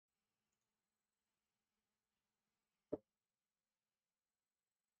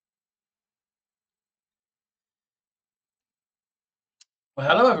Well,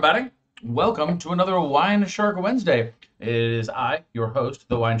 hello, everybody. Welcome to another Wine Shark Wednesday. It is I, your host,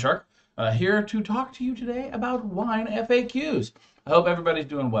 the Wine Shark, here to talk to you today about wine FAQs. I hope everybody's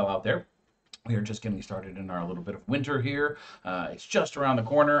doing well out there. We are just getting started in our little bit of winter here. It's just around the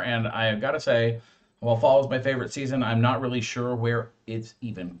corner, and I got to say, while fall is my favorite season, I'm not really sure where it's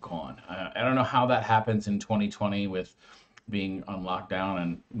even gone. I don't know how that happens in 2020 with being on lockdown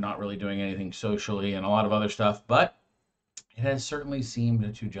and not really doing anything socially and a lot of other stuff, but it has certainly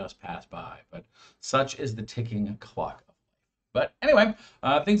seemed to just pass by, but such is the ticking clock. But anyway,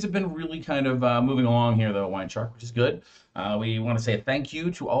 things have been really kind of moving along here, though, Wine Shark, which is good. We want to say thank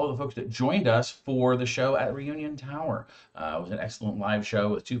you to all of the folks that joined us for the show at Reunion Tower. It was an excellent live show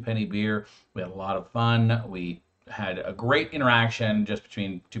with Two Penny Beer. We had a lot of fun. We had a great interaction just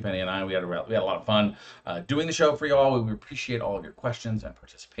between Two Penny and I. We had a lot of fun doing the show for y'all. We appreciate all of your questions and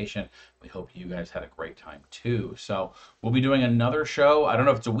participation. We hope you guys had a great time too. So we'll be doing another show. I don't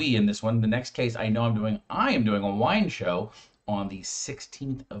know if it's a we in this one. The next case I know I am doing a wine show on the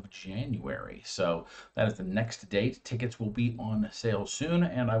 16th of January. So that is the next date. Tickets will be on sale soon,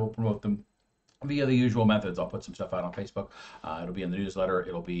 and I will promote them via the usual methods. I'll put some stuff out on Facebook. It'll be in the newsletter.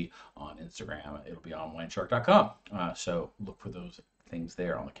 It'll be on Instagram. It'll be on wineshark.com. So look for those things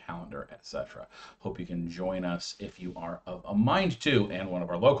there on the calendar, etc. Hope you can join us if you are of a mind to, and one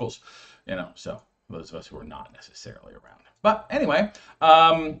of our locals. So those of us who are not necessarily around. But anyway,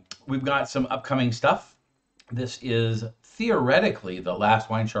 we've got some upcoming stuff. This is theoretically the last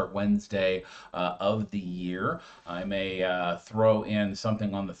Wine Shark Wednesday of the year. I may throw in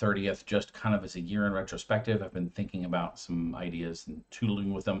something on the 30th just kind of as a year in retrospective. I've been thinking about some ideas and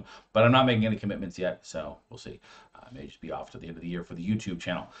tootling with them, but I'm not making any commitments yet, so we'll see. I may just be off to the end of the year for the YouTube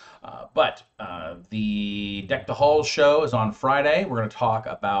channel. But the Deck the Halls show is on Friday. We're going to talk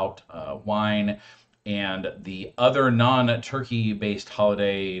about wine and the other non-turkey based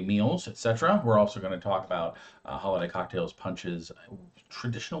holiday meals, etc. We're also going to talk about holiday cocktails, punches,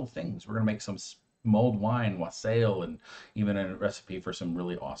 traditional things. We're going to make some mulled wine, wassail, and even a recipe for some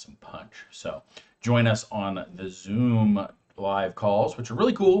really awesome punch. So join us on the Zoom live calls, which are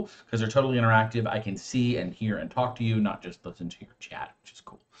really cool because they're totally interactive. I can see and hear and talk to you, not just listen to your chat, which is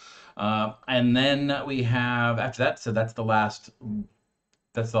cool. And then we have, after that, so that's the last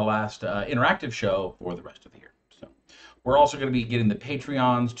interactive show for the rest of the year. So we're also going to be getting the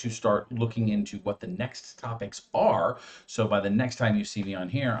Patreons to start looking into what the next topics are. So by the next time you see me on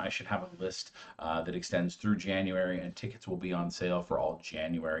here, I should have a list that extends through January, and tickets will be on sale for all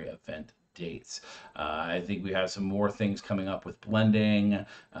January event dates. I think we have some more things coming up with blending.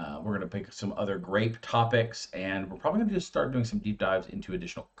 We're going to pick some other grape topics, and we're probably going to just start doing some deep dives into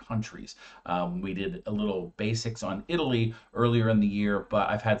additional countries. We did a little basics on Italy earlier in the year, but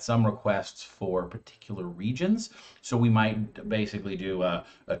I've had some requests for particular regions. So we might basically do a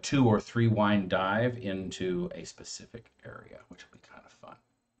 2 or 3 wine dive into a specific area, which will be kind of fun.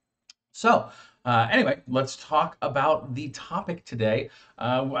 So, anyway, let's talk about the topic today.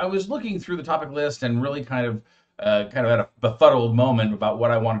 I was looking through the topic list and really kind of had a befuddled moment about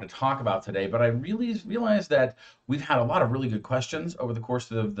what I wanted to talk about today. But I really realized that we've had a lot of really good questions over the course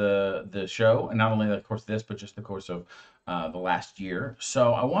of the show, and not only the course of this, but just the course of the last year.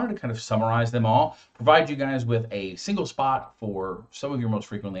 So I wanted to kind of summarize them all, provide you guys with a single spot for some of your most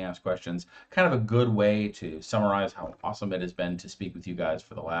frequently asked questions, kind of a good way to summarize how awesome it has been to speak with you guys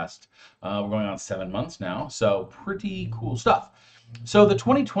for the last, we're going on 7 months now. So pretty cool stuff. So the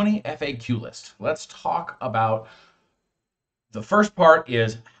 2020 FAQ list. Let's talk about the first part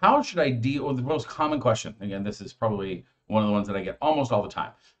is how should I deal with the most common question? Again, this is probably one of the ones that I get almost all the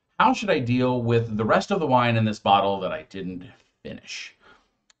time. How should I deal with the rest of the wine in this bottle that I didn't finish?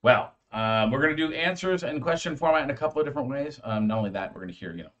 Well, we're going to do answers and question format in a couple of different ways. Not only that, we're going to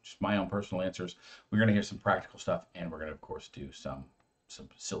hear, just my own personal answers. We're going to hear some practical stuff, and we're going to, of course, do some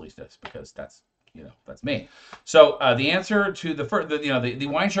silly stuff because that's me. So the answer to the first, the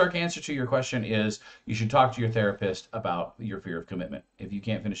Wine Shark answer to your question is you should talk to your therapist about your fear of commitment. If you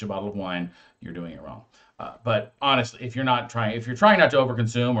can't finish a bottle of wine, you're doing it wrong. But honestly, if you're trying not to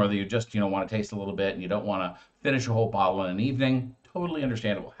overconsume, or that you just want to taste a little bit and you don't want to finish a whole bottle in an evening, totally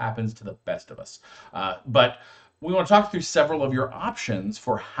understandable. Happens to the best of us. But we want to talk through several of your options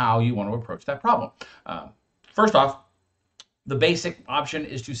for how you want to approach that problem. First off, The basic option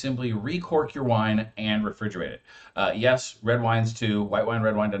is to simply recork your wine and refrigerate it. Yes, red wines too, white wine,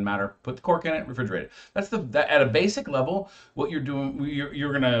 red wine, doesn't matter. Put the cork in it, refrigerate it. At a basic level, what you're doing,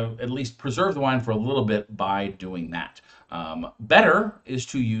 you're gonna at least preserve the wine for a little bit by doing that. Better is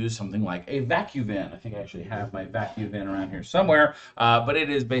to use something like a vacuvin. I think I actually have my vacuvin around here somewhere, but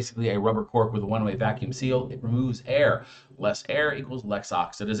it is basically a rubber cork with a one-way vacuum seal. It removes air. Less air equals less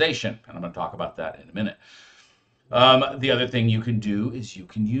oxidization, and I'm going to talk about that in a minute. The other thing you can do is you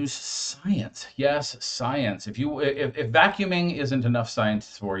can use science. Yes, science. If vacuuming isn't enough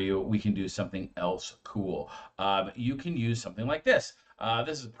science for you, we can do something else cool. You can use something like this.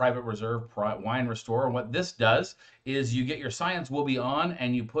 This is Private Reserve Wine Restore. And what this does is you get your science will be on,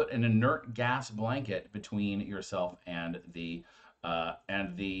 and you put an inert gas blanket between yourself and the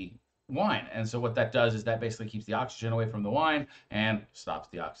wine. And so what that does is that basically keeps the oxygen away from the wine and stops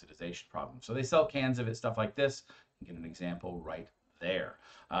the oxidization problem. So they sell cans of it, stuff like this. You get an example right there.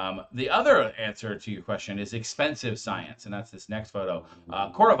 The other answer to your question is expensive science, and that's this next photo.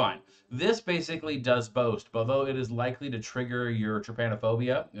 Coravine. This basically does both, although it is likely to trigger your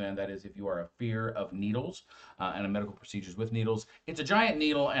trypanophobia, and that is if you are a fear of needles and medical procedures with needles. It's a giant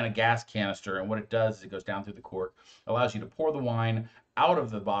needle and a gas canister, and what it does is it goes down through the cork, allows you to pour the wine out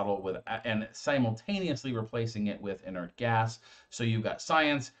of the bottle with and simultaneously replacing it with inert gas. So you've got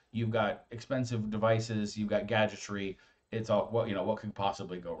science, you've got expensive devices, you've got gadgetry. It's all what could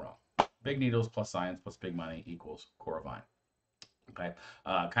possibly go wrong. Big needles plus science plus big money equals Coravine. Okay,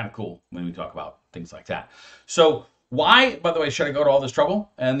 kind of cool when we talk about things like that. So why, by the way, should I go to all this trouble?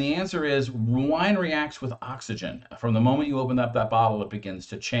 And the answer is wine reacts with oxygen. From the moment you open up that bottle, it begins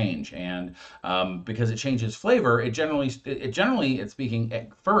to change. And because it changes flavor, it generally, speaking,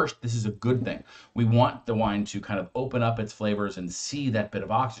 at first, this is a good thing. We want the wine to kind of open up its flavors and see that bit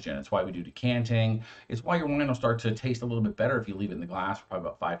of oxygen. It's why we do decanting. It's why your wine will start to taste a little bit better if you leave it in the glass for probably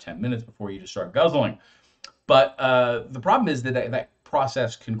about 5-10 minutes before you just start guzzling. But the problem is that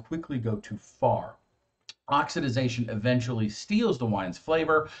process can quickly go too far. Oxidization eventually steals the wine's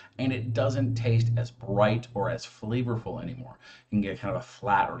flavor, and it doesn't taste as bright or as flavorful anymore. You can get kind of a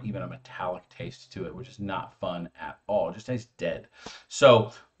flat or even a metallic taste to it, which is not fun at all. It just tastes dead.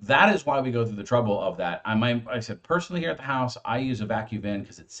 So that is why we go through the trouble of that. I said personally here at the house, I use a vacuvin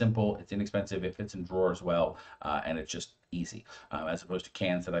because it's simple, it's inexpensive, it fits in drawers well, and it's just easy, as opposed to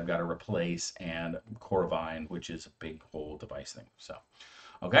cans that I've got to replace and Coravine, which is a big whole device thing. So.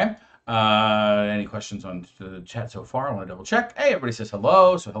 Okay. Any questions on the chat so far? I want to double check. Hey, everybody says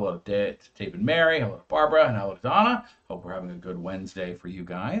hello. So hello to Dave and Mary. Hello to Barbara. And hello to Donna. Hope we're having a good Wednesday for you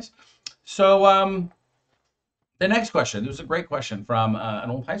guys. So the next question. There was a great question from an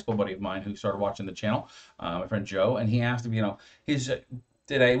old high school buddy of mine who started watching the channel, my friend Joe. And he asked me,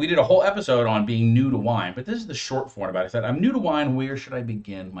 we did a whole episode on being new to wine, but this is the short form about it. He said, I'm new to wine. Where should I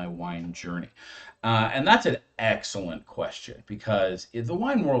begin my wine journey? And that's an excellent question because the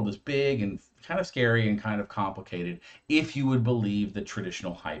wine world is big and kind of scary and kind of complicated if you would believe the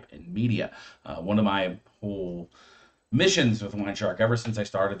traditional hype in media. One of my whole missions with WineShark ever since I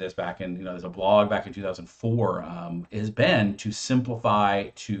started this back in, there's a blog back in 2004, has been to simplify,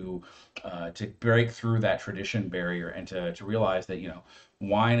 to break through that tradition barrier and to realize that,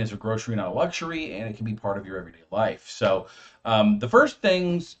 wine is a grocery, not a luxury, and it can be part of your everyday life. So the first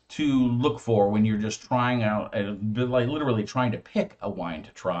things to look for when you're just trying out, like literally trying to pick a wine to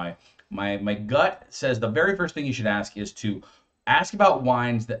try, my gut says the very first thing you should ask is to ask about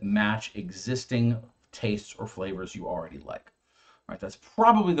wines that match existing tastes or flavors you already like. All right, that's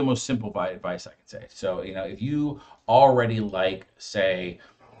probably the most simplified advice I can say. So, if you already like, say,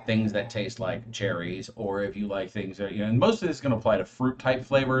 things that taste like cherries, or if you like things that, and most of this is going to apply to fruit type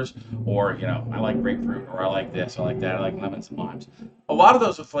flavors, or, I like grapefruit, or I like this, I like that, I like lemons and limes. A lot of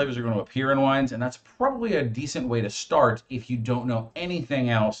those flavors are going to appear in wines, and that's probably a decent way to start if you don't know anything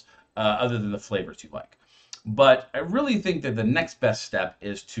else other than the flavors you like. But I really think that the next best step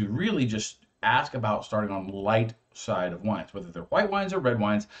is to really just ask about starting on light side of wines, whether they're white wines or red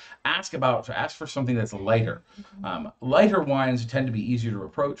wines. Ask for something that's lighter. Lighter wines tend to be easier to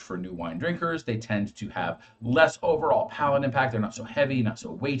approach for new wine drinkers. They tend to have less overall palate impact. They're not so heavy, not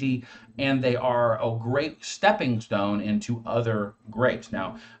so weighty, and they are a great stepping stone into other grapes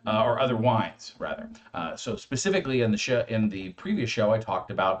now, or other wines rather. So specifically in the previous show, I talked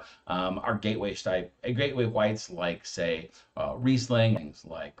about our gateway whites, like say Riesling, things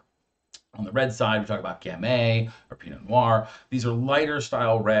like. On the red side, we talk about Gamay or Pinot Noir. These are lighter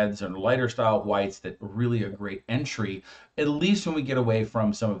style reds and lighter style whites that are really a great entry, at least when we get away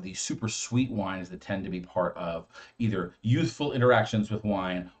from some of these super sweet wines that tend to be part of either youthful interactions with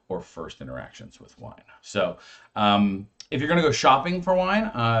wine or first interactions with wine. So If you're going to go shopping for wine,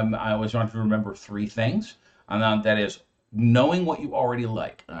 I always want you to remember three things. And that is knowing what you already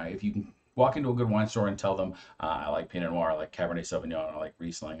like. If you can walk into a good wine store and tell them, I like Pinot Noir, I like Cabernet Sauvignon, I like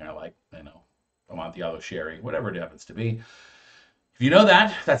Riesling, I like, Amontillado Sherry, whatever it happens to be. If you know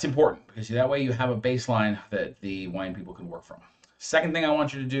that, that's important because that way you have a baseline that the wine people can work from. Second thing I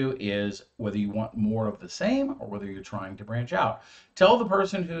want you to do is whether you want more of the same or whether you're trying to branch out. Tell the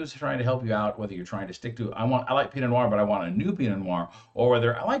person who's trying to help you out whether you're trying to stick to I like Pinot Noir, but I want a new Pinot Noir, or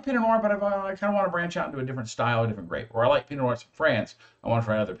whether I like Pinot Noir, but I kind of want to branch out into a different style, a different grape, or I like Pinot Noirs from France, I want to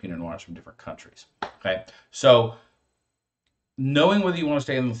try other Pinot Noirs from different countries. Okay, so knowing whether you want to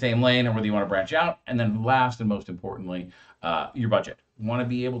stay in the same lane or whether you want to branch out, and then last and most importantly, your budget. You want to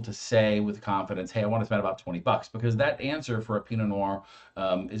be able to say with confidence, hey, I want to spend about 20 bucks, because that answer for a Pinot Noir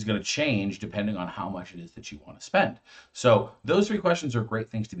is going to change depending on how much it is that you want to spend. So those three questions are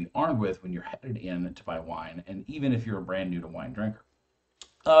great things to be armed with when you're headed in to buy wine, and even if you're a brand new to wine drinker.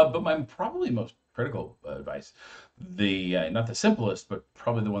 But my probably most critical advice, not the simplest, but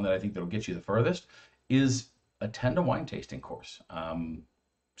probably the one that I think that'll get you the furthest, is attend a wine tasting course.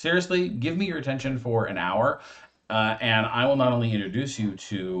 Seriously, give me your attention for an hour, and I will not only introduce you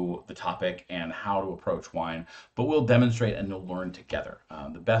to the topic and how to approach wine, but we'll demonstrate and you'll learn together.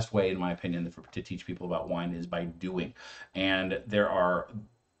 The best way, in my opinion, to teach people about wine is by doing. And there are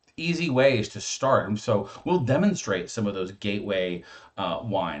easy ways to start. And so we'll demonstrate some of those gateway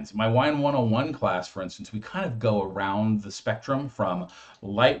wines. My Wine 101 class, for instance, we kind of go around the spectrum from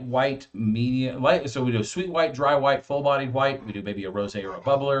light white, medium, light. So we do sweet white, dry white, full-bodied white. We do maybe a rosé or a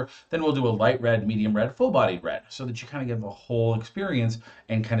bubbler. Then we'll do a light red, medium red, full-bodied red, so that you kind of get the whole experience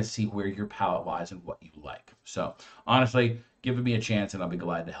and kind of see where your palate lies and what you like. So honestly, give me a chance and I'll be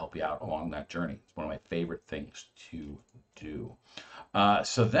glad to help you out along that journey. It's one of my favorite things to do.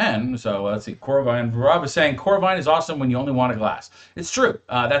 So let's see. Coravine. Rob is saying Coravine is awesome when you only want a glass. It's true.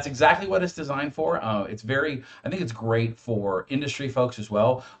 That's exactly what it's designed for. I think it's great for industry folks as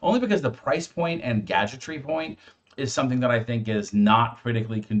well, only because the price point and gadgetry point is something that I think is not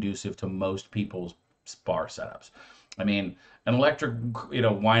particularly conducive to most people's bar setups. I mean, an electric,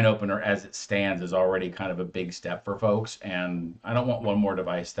 wine opener as it stands is already kind of a big step for folks, and I don't want one more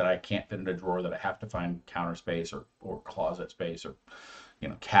device that I can't fit in a drawer that I have to find counter space or closet space or,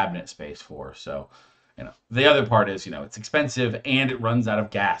 cabinet space for. So, the other part is, it's expensive and it runs out of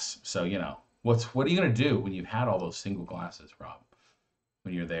gas. So, what are you going to do when you've had all those single glasses, Rob?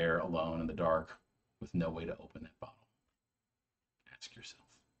 When you're there alone in the dark with no way to open that bottle? Ask yourself.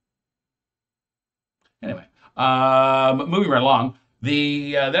 Anyway, moving right along.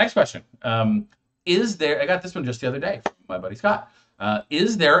 The next question is there? I got this one just the other day from my buddy Scott.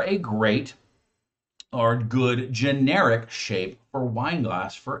 Is there a great or good generic shape for wine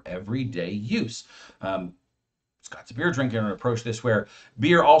glass for everyday use? Scott's a beer drinker and approach this where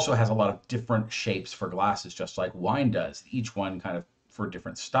beer also has a lot of different shapes for glasses, just like wine does. Each one kind of for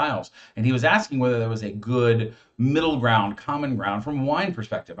different styles. And he was asking whether there was a good middle ground, common ground from a wine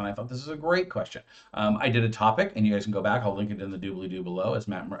perspective. And I thought this is a great question. I did a topic, and you guys can go back. I'll link it in the doobly-doo below, as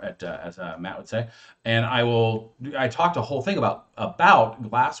Matt would say. And I talked a whole thing about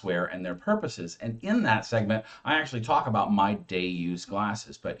glassware and their purposes. And in that segment, I actually talk about my day use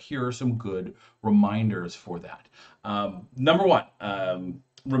glasses. But here are some good reminders for that. Number one,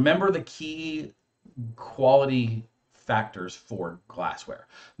 remember the key quality factors for glassware.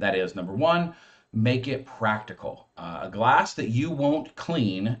 That is, number one, make it practical. A glass that you won't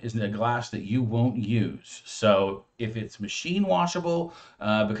clean is a glass that you won't use. So if it's machine washable,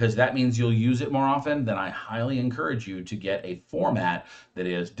 because that means you'll use it more often, then I highly encourage you to get a format that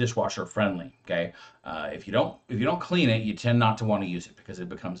is dishwasher friendly. Okay, if you don't clean it, you tend not to want to use it because it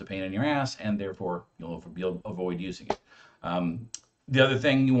becomes a pain in your ass, and therefore you'll avoid using it. The other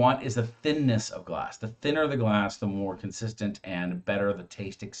thing you want is the thinness of glass. The thinner the glass, the more consistent and better the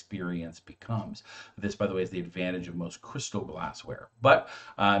taste experience becomes. This, by the way, is the advantage of most crystal glassware. But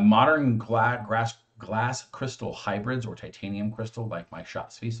modern glass crystal hybrids or titanium crystal, like my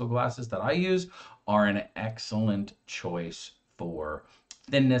Schatzfiesel glasses that I use, are an excellent choice for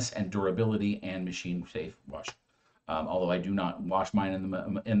thinness and durability and machine safe washing. Although I do not wash mine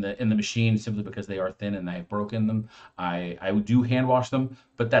in the machine simply because they are thin and I've broken them. I do hand wash them,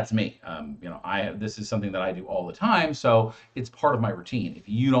 but that's me. This is something that I do all the time, so it's part of my routine. If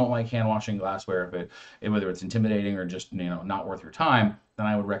you don't like hand washing glassware, whether it's intimidating or just not worth your time, then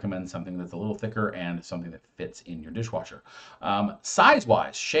I would recommend something that's a little thicker and something that fits in your dishwasher.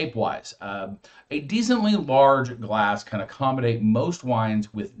 Size-wise, shape-wise, a decently large glass can accommodate most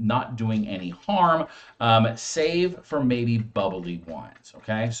wines with not doing any harm, save for maybe bubbly wines.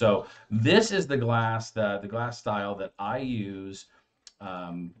 Okay, so this is the glass, the glass style that I use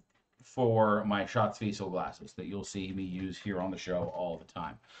um, for my Schatzwiesel glasses that you'll see me use here on the show all the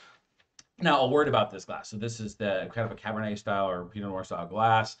time. Now, a word about this glass. So this is the kind of a Cabernet style or Pinot Noir style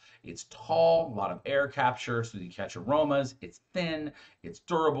glass. It's tall, a lot of air capture, so you catch aromas. It's thin, it's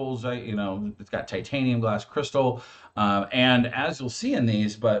durable. You know, it's got titanium glass crystal, and as you'll see in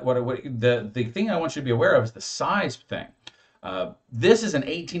these. But the thing I want you to be aware of is the size thing. This is an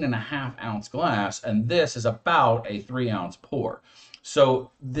 18.5 ounce glass, and this is about a 3 ounce pour. So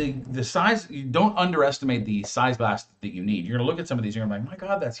the size, you don't underestimate the size glass that you need. You're gonna look at some of these, you're gonna be like, my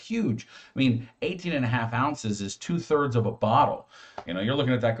God, that's huge. I mean, 18.5 ounces is 2/3 of a bottle. You know, you're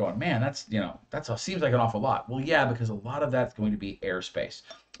looking at that going, man, that's, you know, seems like an awful lot. Well, yeah, because a lot of that's going to be airspace.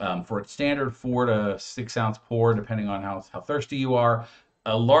 For a standard 4 to 6 ounce pour, depending on how thirsty you are,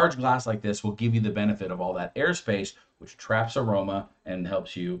 a large glass like this will give you the benefit of all that airspace, which traps aroma and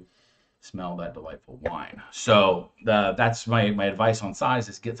helps you smell that delightful wine. So that's my advice on size: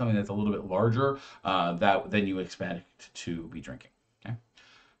 is get something that's a little bit larger than you expect to be drinking. Okay.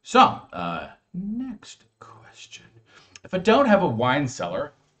 So next question: if I don't have a wine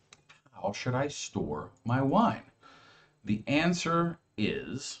cellar, how should I store my wine? The answer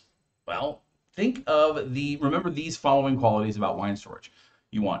is, well, remember these following qualities about wine storage.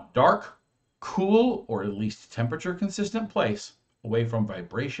 You want dark, cool, or at least temperature consistent place away from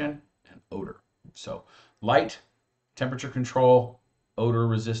vibration and odor. So light, temperature control, odor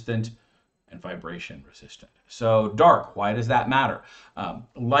resistant, and vibration resistant. So dark, why does that matter?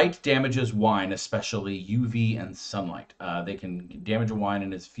 Light damages wine, especially UV and sunlight. They can damage a wine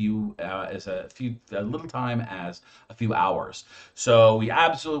in a little time as a few hours. So we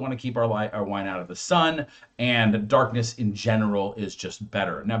absolutely want to keep our wine out of the sun, and darkness in general is just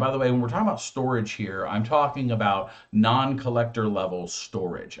better. Now, by the way, when we're talking about storage here, I'm talking about non-collector level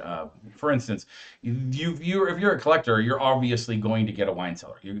storage. For instance, if you're a collector, you're obviously going to get a wine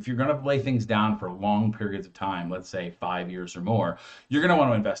cellar. If you're going to lay things down for long periods of time, let's say 5 years or more, you're going to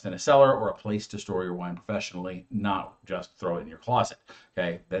want to invest in a cellar or a place to store your wine professionally, not just throw it in your closet.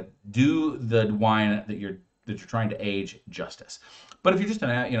 Okay, that do the wine that you're trying to age justice. But if you're just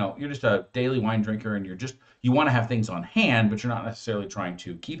you're just a daily wine drinker and you want to have things on hand, but you're not necessarily trying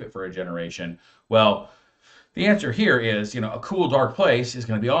to keep it for a generation, well, the answer here is, a cool, dark place is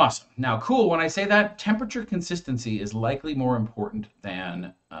going to be awesome. Now, cool, when I say that, temperature consistency is likely more important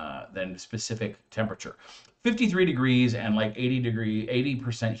than specific temperature. 53 degrees and like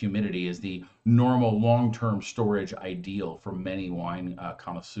 80% humidity is the normal long-term storage ideal for many wine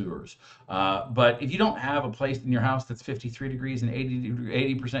connoisseurs. But if you don't have a place in your house that's 53 degrees and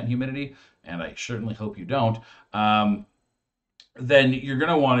 80% humidity, and I certainly hope you don't, then you're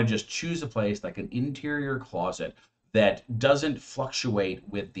going to want to just choose a place like an interior closet that doesn't fluctuate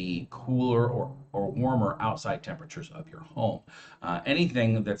with the cooler or warmer outside temperatures of your home.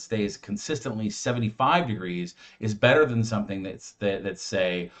 Anything that stays consistently 75 degrees is better than something that's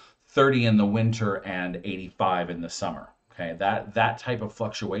say 30 in the winter and 85 in the summer. Okay, that type of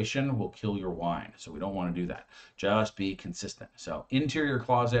fluctuation will kill your wine, so we don't want to do that. Just be consistent. So interior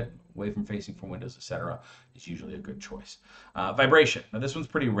closet, away from facing from windows, etc., is usually a good choice. Vibration. Now this one's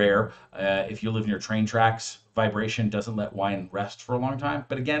pretty rare. If you live near train tracks, vibration doesn't let wine rest for a long time.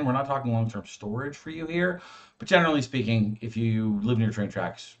 But again, we're not talking long-term storage for you here. But generally speaking, if you live near train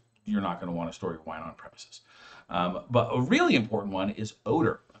tracks, you're not going to want to store your wine on premises. But a really important one is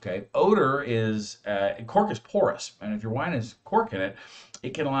odor. Okay, odor is cork is porous, and if your wine has cork in it,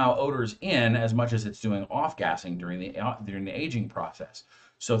 it can allow odors in as much as it's doing off-gassing during the aging process.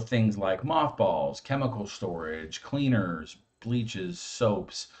 So things like mothballs, chemical storage, cleaners, bleaches,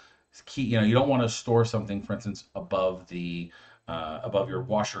 soaps. It's key. You don't want to store something, for instance, above your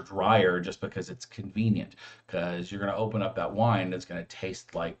washer dryer just because it's convenient, because you're going to open up that wine that's going to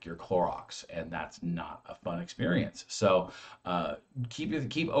taste like your Clorox, and that's not a fun experience. So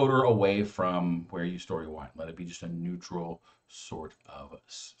keep odor away from where you store your wine. Let it be just a neutral sort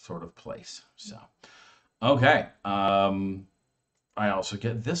of place. So okay, I also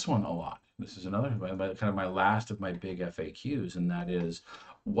get this one a lot. This is another kind of my last of my big FAQs, and that is,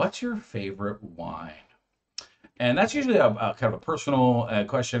 what's your favorite wine? And that's usually a kind of a personal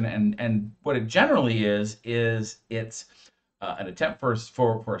question, and what it generally is it's an attempt for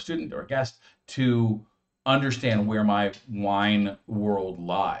a student or a guest to understand where my wine world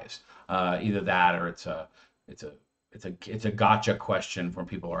lies. Either that, or it's a it's a gotcha question when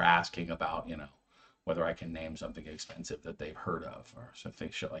people are asking about, whether I can name something expensive that they've heard of or something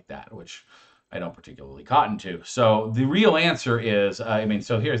shit like that, which I don't particularly cotton to. So the real answer is,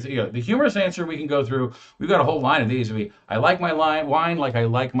 so here's the humorous answer we can go through. We've got a whole line of these. I like my wine like I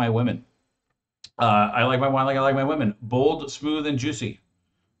like my women. I like my wine like I like my women. Bold, smooth, and juicy.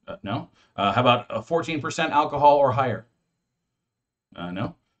 No. How about 14% alcohol or higher?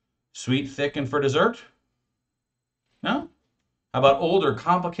 No. Sweet, thick, and for dessert? No. How about older,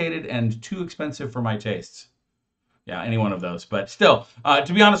 complicated, and too expensive for my tastes? Yeah, any one of those. But still,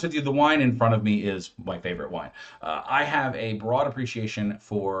 to be honest with you, the wine in front of me is my favorite wine. I have a broad appreciation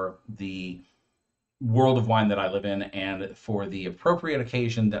for the world of wine that I live in and for the appropriate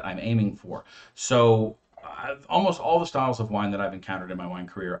occasion that I'm aiming for. So, almost all the styles of wine that I've encountered in my wine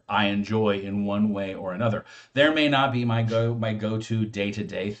career, I enjoy in one way or another. There may not be my go-to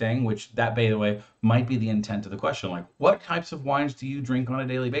day-to-day thing, which that, by the way, might be the intent of the question. Like, what types of wines do you drink on a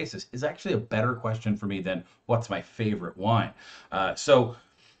daily basis? Is actually a better question for me than what's my favorite wine. So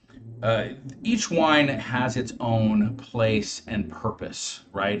uh, each wine has its own place and purpose,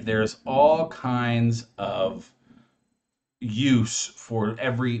 right? There's all kinds of use for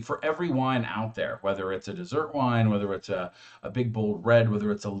every wine out there, whether it's a dessert wine, whether it's a big bold red,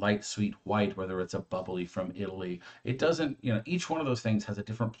 whether it's a light sweet white, whether it's a bubbly from Italy. It doesn't, each one of those things has a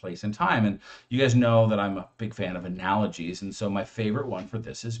different place and time. And you guys know that I'm a big fan of analogies, and so my favorite one for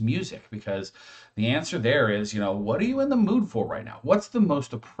this is music, because the answer there is, what are you in the mood for right now? What's the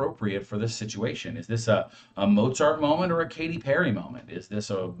most appropriate for this situation? Is this a Mozart moment or a Katy Perry moment? Is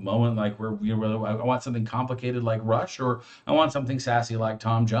this a moment like where I want something complicated like Rush, or I want something sassy like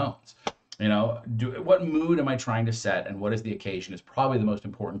Tom Jones? What mood am I trying to set, and what is the occasion is probably the most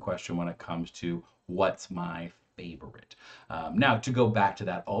important question when it comes to what's my favorite. Now, to go back to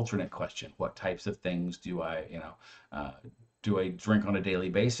that alternate question, what types of things do I drink on a daily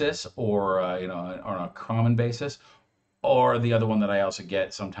basis, or on a common basis? Or the other one that I also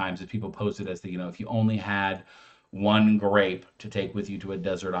get sometimes is people pose it as if you only had one grape to take with you to a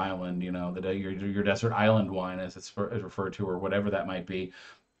desert island, your desert island wine, as it's referred to, or whatever that might be,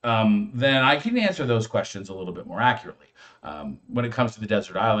 then I can answer those questions a little bit more accurately. When it comes to the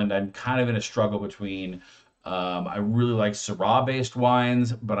desert island, I'm kind of in a struggle between I really like Syrah-based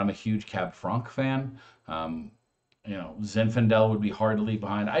wines, but I'm a huge Cab Franc fan. Um, Zinfandel would be hard to leave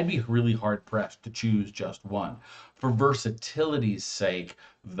behind. I'd be really hard pressed to choose just one. For versatility's sake,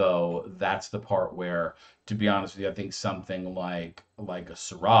 though, that's the part where, to be honest with you, I think something like a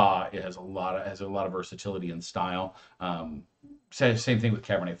Syrah, it has a lot of versatility and style. Same thing with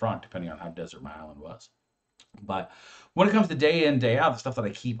Cabernet Franc, depending on how desert my island was. But when it comes to day in, day out, the stuff that I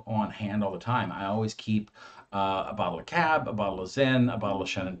keep on hand all the time, I always keep a bottle of Cab, a bottle of Zin, a bottle of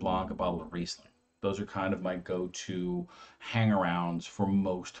Chenin Blanc, a bottle of Riesling. Those are kind of my go-to hang-arounds for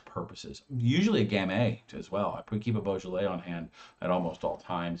most purposes. Usually a Gamay as well. I keep a Beaujolais on hand at almost all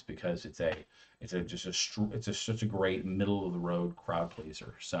times because it's such a great middle of the road crowd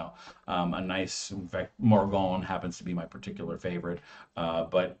pleaser. So a nice, in fact, Morgon happens to be my particular favorite.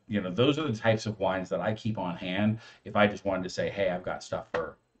 But those are the types of wines that I keep on hand if I just wanted to say, hey, I've got stuff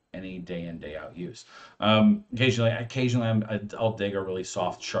for any day in day out use. Occasionally I'll dig a really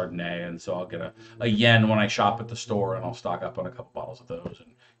soft Chardonnay, and so I'll get a yen when I shop at the store, and I'll stock up on a couple bottles of those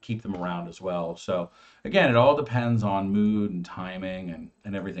and keep them around as well. So again, it all depends on mood and timing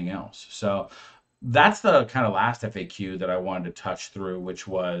and everything else. So that's the kind of last FAQ that I wanted to touch through, which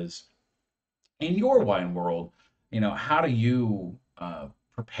was, in your wine world, how do you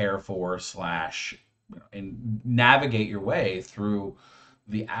prepare for slash and navigate your way through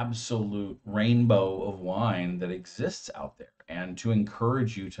the absolute rainbow of wine that exists out there, and to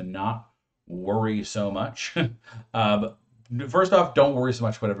encourage you to not worry so much. But first off, don't worry so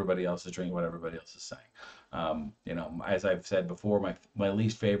much what everybody else is drinking, what everybody else is saying. As I've said before, my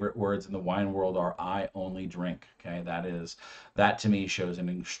least favorite words in the wine world are "I only drink." Okay, that to me shows an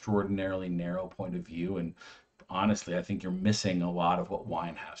extraordinarily narrow point of view, and honestly, I think you're missing a lot of what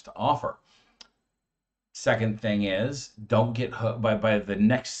wine has to offer. Second thing is, don't get hooked by the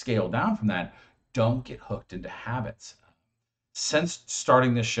next scale down from that. Don't get hooked into habits. Since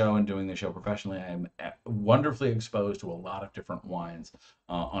starting this show and doing the show professionally, I'm wonderfully exposed to a lot of different wines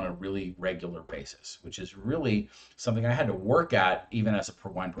on a really regular basis, which is really something I had to work at even as a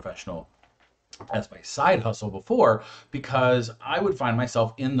wine professional, as my side hustle before, because I would find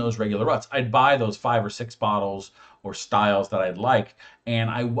myself in those regular ruts. I'd buy those 5 or 6 bottles or styles that I'd like, and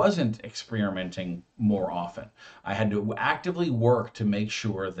I wasn't experimenting more often. I had to actively work to make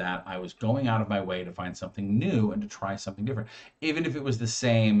sure that I was going out of my way to find something new and to try something different, even if it was the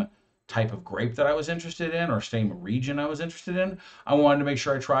same type of grape that I was interested in or same region I was interested in, I wanted to make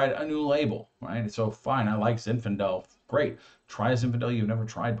sure I tried a new label, right? So fine, I like Zinfandel. Great. Try a Zinfandel you've never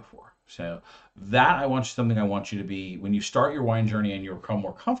tried before. So that I want you something I want you to be when you start your wine journey and you become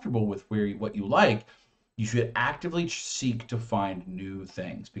more comfortable with what you like, you should actively seek to find new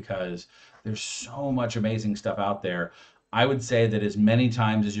things because there's so much amazing stuff out there. I would say that as many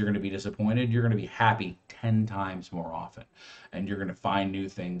times as you're going to be disappointed, you're going to be happy 10 times more often. And you're going to find new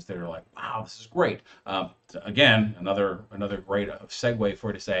things that are like, wow, this is great. Again, another great segue for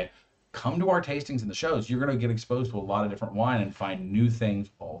you to say, come to our tastings and the shows. You're going to get exposed to a lot of different wine and find new things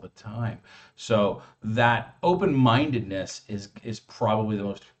all the time. So that open-mindedness is probably the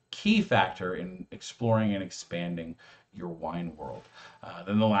most key factor in exploring and expanding your wine world.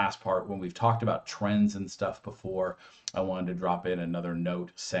 Then the last part, when we've talked about trends and stuff before, I wanted to drop in another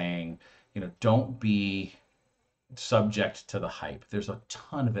note saying, don't be subject to the hype. There's a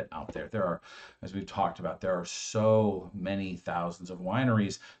ton of it out there. There are, as we've talked about, there are so many thousands of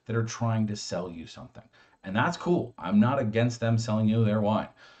wineries that are trying to sell you something. And that's cool. I'm not against them selling you their wine.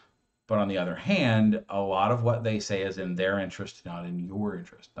 But on the other hand, a lot of what they say is in their interest, not in your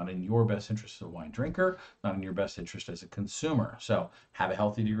interest, not in your best interest as a wine drinker, not in your best interest as a consumer. So have a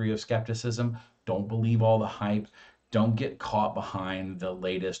healthy degree of skepticism. Don't believe all the hype. Don't get caught behind the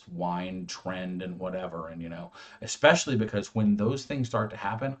latest wine trend and whatever. And, especially because when those things start to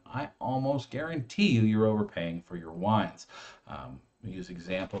happen, I almost guarantee you're overpaying for your wines. We use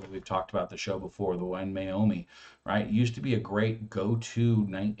example that we've talked about the show before, the wine Maomi, right? It used to be a great go-to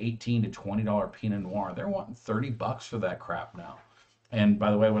 $18 to $20 Pinot Noir. They're wanting $30 for that crap now. And by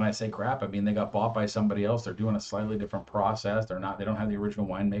the way, when I say crap, I mean they got bought by somebody else. They're doing a slightly different process. They don't have the original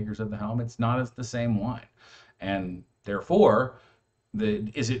winemakers at the helm. It's not as the same wine. And therefore,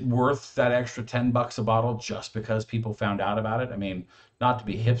 is it worth that extra $10 a bottle just because people found out about it? I mean, not to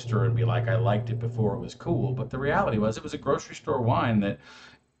be hipster and be like, I liked it before it was cool, but the reality was it was a grocery store wine that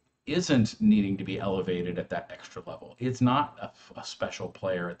isn't needing to be elevated at that extra level. It's not a special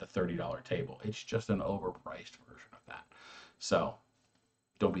player at the $30 table. It's just an overpriced version of that. So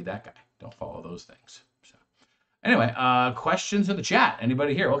don't be that guy. Don't follow those things. So anyway, questions in the chat.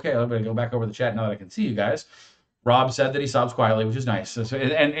 Anybody here? Okay, I'm going to go back over the chat now that I can see you guys. Rob said that he sobs quietly, which is nice. So,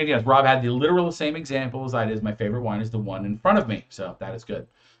 and yes, Rob had the literal same example as I did. My favorite wine is the one in front of me. So that is good.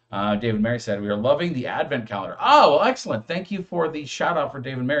 David Mary said, we are loving the Advent calendar. Oh, well, excellent. Thank you for the shout out for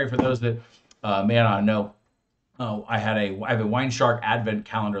David Mary. For those that may not know, I have a WineShark Advent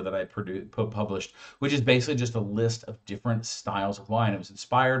calendar that I published, which is basically just a list of different styles of wine. It was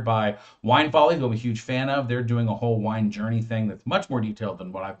inspired by Wine Folly, who I'm a huge fan of. They're doing a whole wine journey thing that's much more detailed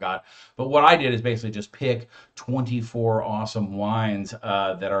than what I've got. But what I did is basically just pick 24 awesome wines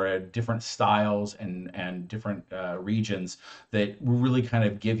that are at different styles and different regions that really kind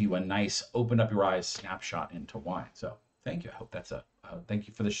of give you a nice open up your eyes snapshot into wine. So thank you. I hope that's thank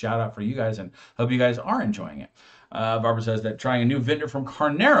you for the shout out for you guys, and hope you guys are enjoying it. Barbara says that trying a new vineyard from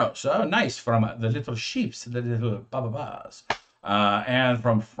Carneros. Oh, nice. From the Little Sheeps, the Little Bababas. And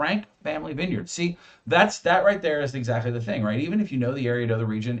from Frank Family Vineyard. See, that right there is exactly the thing, right? Even if you know the area, know the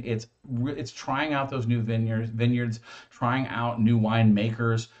region, it's trying out those new vineyards, trying out new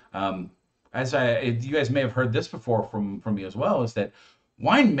winemakers. You guys may have heard this before from me as well, is that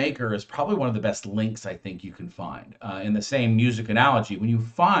winemaker is probably one of the best links I think you can find. In the same music analogy, when you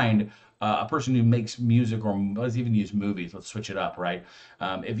find a person who makes music, or let's even use movies, let's switch it up, right?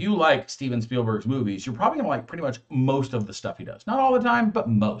 If you like Steven Spielberg's movies, you're probably gonna like pretty much most of the stuff he does. Not all the time, but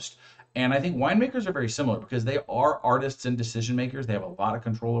most. And I think winemakers are very similar because they are artists and decision makers. They have a lot of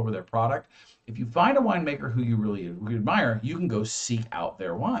control over their product. If you find a winemaker who you really admire, you can go seek out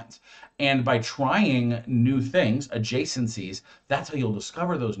their wines. And by trying new things, adjacencies, that's how you'll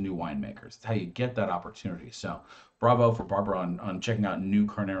discover those new winemakers. That's how you get that opportunity. So bravo for Barbara on checking out new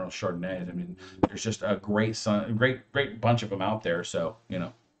Carneros Chardonnays. I mean, there's just a great bunch of them out there. So,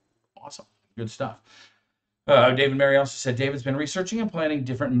 awesome. Good stuff. David Mary also said, David's been researching and planning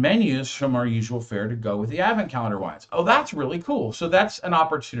different menus from our usual fare to go with the Advent calendar wines. Oh, that's really cool. So that's an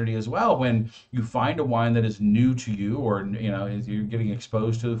opportunity as well when you find a wine that is new to you, or, you're getting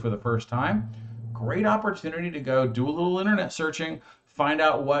exposed to for the first time. Great opportunity to go do a little internet searching, find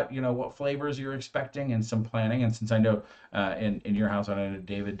out what flavors you're expecting, and some planning. And since I know in your house, I know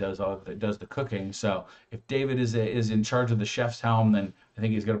David does the cooking. So if David is in charge of the chef's helm, then I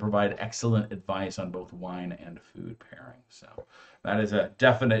think he's going to provide excellent advice on both wine and food pairing. So that is a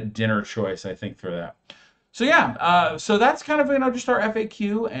definite dinner choice, I think, for that. So yeah, so that's kind of just our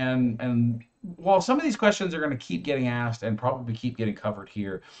FAQ, and while some of these questions are going to keep getting asked and probably keep getting covered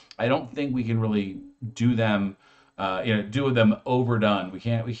here, I don't think we can really do them do them overdone. We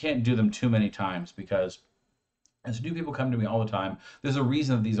can't do them too many times because as new people come to me all the time, there's a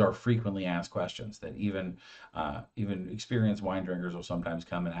reason that these are frequently asked questions. That even experienced wine drinkers will sometimes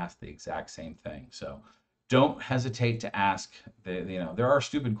come and ask the exact same thing. So don't hesitate to ask. There are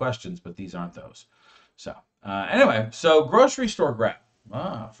stupid questions, but these aren't those. So anyway, so grocery store grab.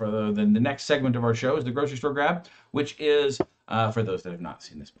 For the next segment of our show is the grocery store grab, which is for those that have not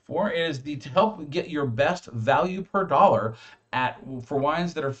seen this before, is to help get your best value per dollar for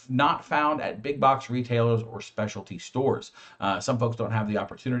wines that are not found at big box retailers or specialty stores. Some folks don't have the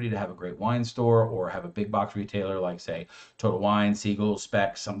opportunity to have a great wine store or have a big box retailer like, say, Total Wine, Siegel,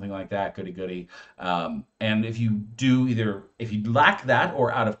 Specs, something like that, goody goody. And if you do if you lack that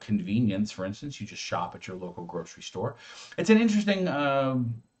or out of convenience, for instance, you just shop at your local grocery store. It's an interesting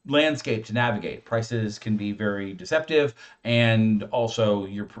landscape to navigate. Prices can be very deceptive, and also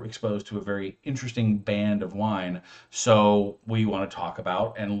you're exposed to a very interesting band of wine. So we want to talk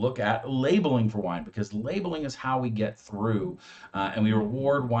about and look at labeling for wine, because labeling is how we get through, and we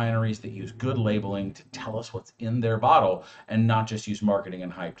reward wineries that use good labeling to tell us what's in their bottle and not just use marketing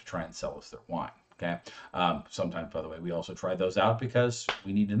and hype to try and sell us their wine. Okay. Sometimes, by the way, we also try those out because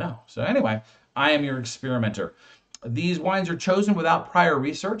we need to know. So anyway, I am your experimenter. These wines are chosen without prior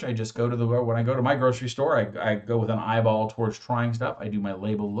research. I just when I go to my grocery store, I go with an eyeball towards trying stuff. I do my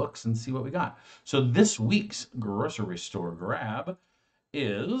label looks and see what we got. So this week's grocery store grab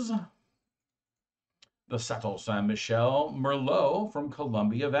is the Chateau Saint Michel Merlot from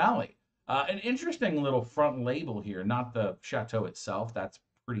Columbia Valley. An interesting little front label here, not the chateau itself. That's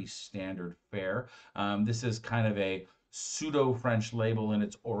pretty standard fare. This is kind of a pseudo French label in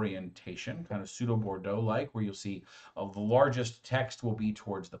its orientation, kind of pseudo Bordeaux like, where you'll see the largest text will be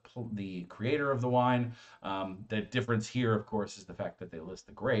towards the creator of the wine. The difference here, of course, is the fact that they list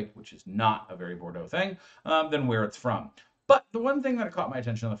the grape, which is not a very Bordeaux thing, than where it's from. But the one thing that caught my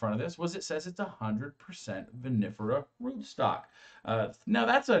attention on the front of this was it says it's 100% vinifera rootstock. Now,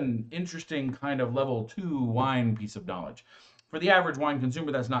 that's an interesting kind of level 2 wine piece of knowledge. For the average wine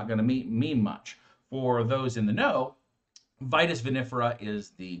consumer, that's not going to mean much. For those in the know, Vitis vinifera is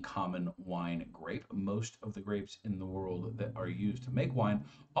the common wine grape. Most of the grapes in the world that are used to make wine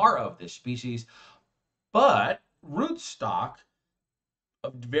are of this species. But rootstock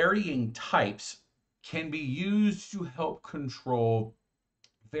of varying types can be used to help control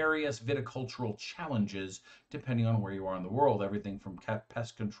various viticultural challenges depending on where you are in the world, everything from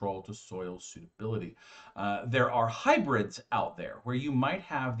pest control to soil suitability. There are hybrids out there where you might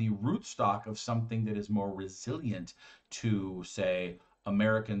have the rootstock of something that is more resilient to, say,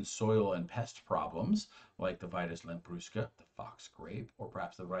 American soil and pest problems, like the Vitis lambrusca, the fox grape, or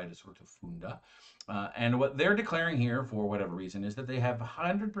perhaps the Vitis rotofunda. And what they're declaring here, for whatever reason, is that they have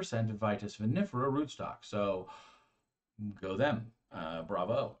 100% Vitis vinifera rootstock. So go them.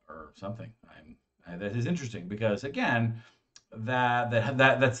 Bravo or something. That is interesting because, again,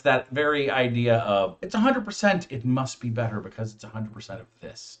 that's that very idea of it's 100%. It must be better because it's 100% of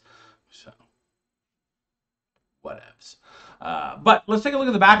this. So whatevs. But let's take a look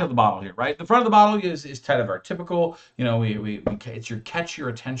at the back of the bottle here, right? The front of the bottle is kind of our typical, it's your catch your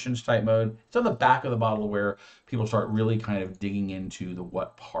attentions type mode. It's on the back of the bottle where people start really kind of digging into the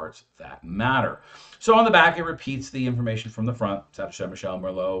what parts that matter. So on the back, it repeats the information from the front. Chateau Saint Michel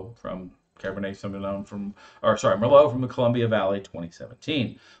Merlot from Cabernet Sauvignon Merlot from the Columbia Valley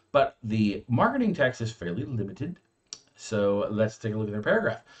 2017. But the marketing text is fairly limited. So let's take a look at their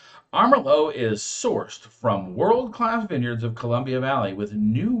paragraph. Our Merlot is sourced from world-class vineyards of Columbia Valley with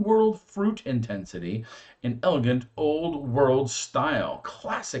New World fruit intensity in elegant Old World style.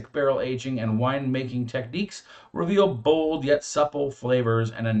 Classic barrel aging and winemaking techniques reveal bold yet supple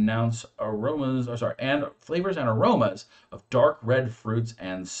flavors and flavors and aromas of dark red fruits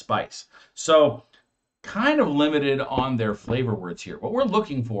and spice. So kind of limited on their flavor words here. What we're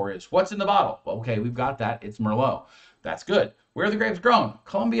looking for is what's in the bottle. Well, okay, we've got that. It's Merlot. That's good. Where are the grapes grown?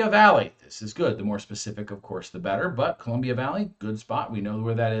 Columbia Valley. This is good. The more specific, of course, the better. But Columbia Valley, good spot. We know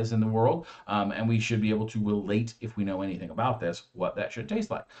where that is in the world. And we should be able to relate, if we know anything about this, what that should taste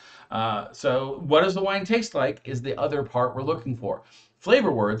like. So what does the wine taste like is the other part we're looking for.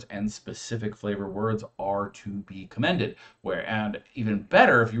 Flavor words and specific flavor words are to be commended. And even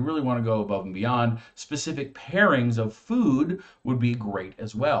better, if you really want to go above and beyond, specific pairings of food would be great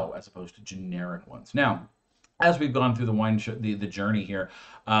as well, as opposed to generic ones. Now, as we've gone through the journey here,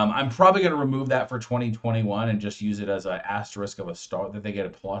 I'm probably going to remove that for 2021 and just use it as an asterisk of a star, that they get a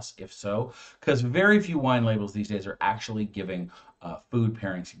plus if so, because very few wine labels these days are actually giving food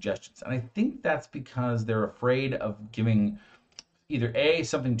pairing suggestions. And I think that's because they're afraid of giving either A,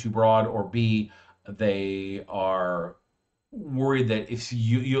 something too broad, or B, they are worried that if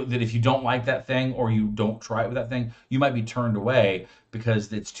you don't like that thing or you don't try it with that thing, you might be turned away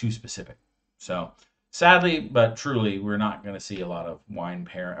because it's too specific. So sadly, but truly, we're not going to see a lot of wine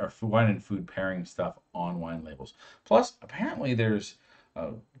and food pairing stuff on wine labels. Plus, apparently, there's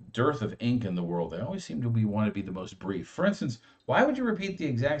a dearth of ink in the world. They always seem to want to be the most brief. For instance, why would you repeat the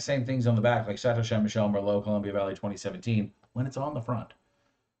exact same things on the back, like Chateau Saint Michelle, Merlot, Columbia Valley 2017, when it's on the front?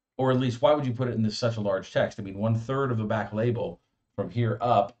 Or at least, why would you put it in such a large text? I mean, 1/3 of the back label from here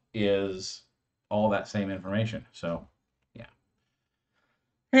up is all that same information. So, yeah.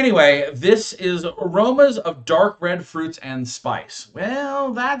 Anyway, this is aromas of dark red fruits and spice.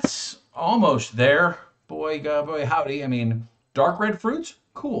 Well, that's almost there. Boy, howdy. I mean, dark red fruits?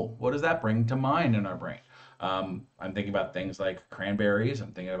 Cool. What does that bring to mind in our brain? I'm thinking about things like cranberries.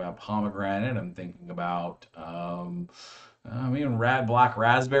 I'm thinking about pomegranate. I'm thinking about even black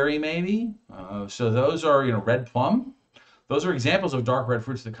raspberry, maybe. So those are, red plum. Those are examples of dark red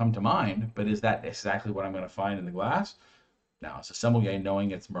fruits that come to mind. But is that exactly what I'm going to find in the glass? Now, as a sommelier,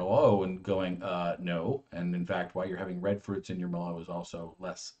 knowing it's Merlot and going, no. And in fact, why you're having red fruits in your Merlot is also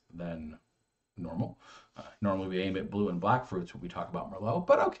less than normal. Normally, we aim at blue and black fruits when we talk about Merlot,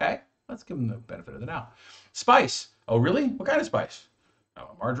 but okay, let's give them the benefit of the doubt. Spice. Oh, really? What kind of spice?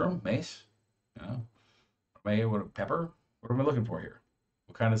 Oh, marjoram, mace, pepper. What am I looking for here?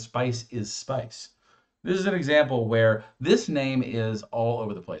 What kind of spice is spice? This is an example where this name is all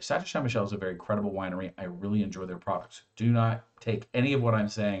over the place. Chateau Saint Michelle is a very credible winery. I really enjoy their products. Do not take any of what I'm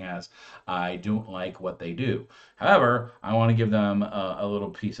saying as I don't like what they do. However, I want to give them a little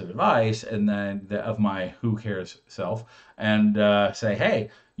piece of advice and then of my who cares self and say,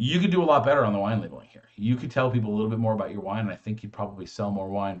 hey, you could do a lot better on the wine labeling here. You could tell people a little bit more about your wine, and I think you'd probably sell more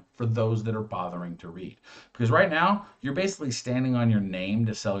wine for those that are bothering to read. Because right now, you're basically standing on your name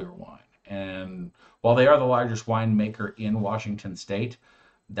to sell your wine. And while they are the largest winemaker in Washington state,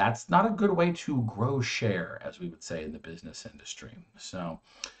 that's not a good way to grow share, as we would say in the business industry. So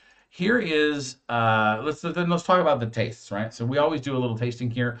here is let's talk about the tastes, right? So we always do a little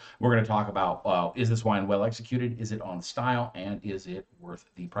tasting here. We're going to talk about is this wine well executed? Is it on style? And is it worth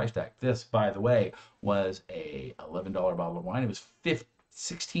the price tag? This, by the way, was a $11 bottle of wine. It was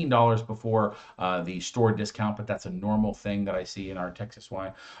 $16 before the store discount, but that's a normal thing that I see in our Texas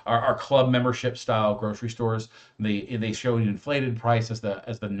wine, our club membership style grocery stores. They show an inflated price as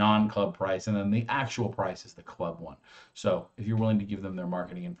the non-club price, and then the actual price is the club one. So if you're willing to give them their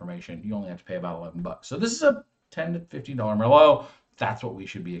marketing information, you only have to pay about $11. So this is a $10 to $15 Merlot. That's what we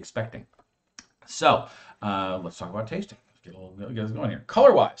should be expecting. So let's talk about tasting. Get us going here.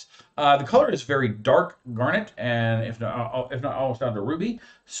 Color-wise, the color is very dark garnet, and if not almost down to ruby.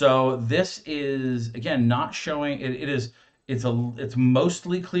 So this is again not showing. It's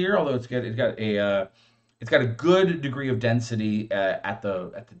mostly clear, although it's got a good degree of density at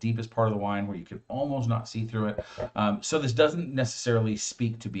the deepest part of the wine where you can almost not see through it. So this doesn't necessarily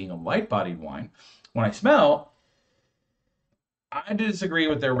speak to being a light-bodied wine. When I smell, I disagree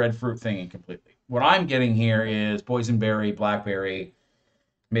with their red fruit thing completely. What I'm getting here is boysenberry, blackberry,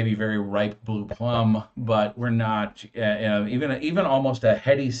 maybe very ripe blue plum, but we're not even almost a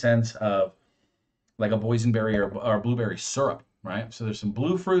heady sense of like a boysenberry or blueberry syrup, right? So there's some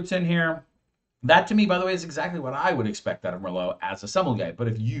blue fruits in here. That to me, by the way, is exactly what I would expect out of Merlot as a sommelier. But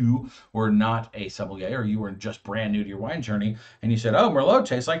if you were not a sommelier or you were just brand new to your wine journey and you said, oh, Merlot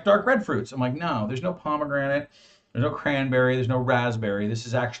tastes like dark red fruits. I'm like, no, there's no pomegranate. There's no cranberry. There's no raspberry. This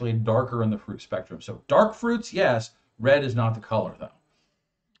is actually darker in the fruit spectrum. So dark fruits, yes. Red is not the color, though.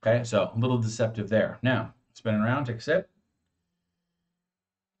 Okay, so a little deceptive there. Now, spin it around, take a sip.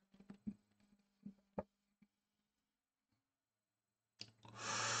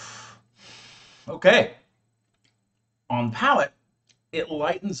 Okay. On palate, it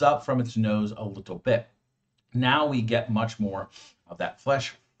lightens up from its nose a little bit. Now we get much more of that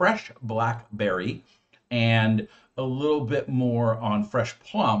fresh blackberry and a little bit more on fresh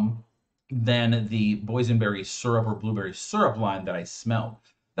plum than the boysenberry syrup or blueberry syrup line that I smelled.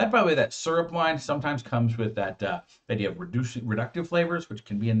 That, by the way, that syrup line sometimes comes with that idea of reductive flavors, which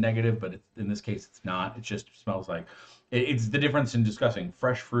can be a negative, but in this case, it's not. It just smells like it's the difference in discussing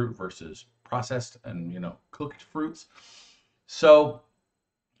fresh fruit versus processed and cooked fruits. So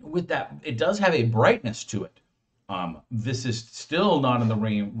with that, it does have a brightness to it. This is still not in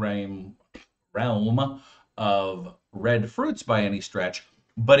the realm of red fruits by any stretch,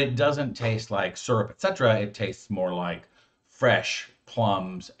 but it doesn't taste like syrup, etc. It tastes more like fresh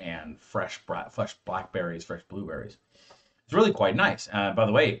plums and fresh blackberries, fresh blueberries. It's really quite nice. By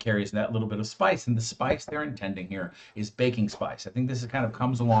the way, it carries that little bit of spice, and the spice they're intending here is baking spice. I think this is kind of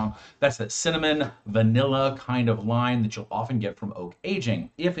comes along. That's that cinnamon, vanilla kind of line that you'll often get from oak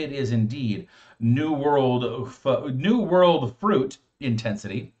aging, if it is indeed New World fruit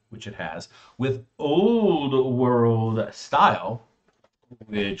intensity, which it has, with Old World style,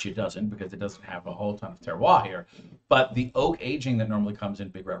 which it doesn't because it doesn't have a whole ton of terroir here. But the oak aging that normally comes in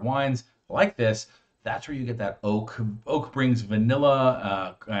big red wines like this, that's where you get that oak. Oak brings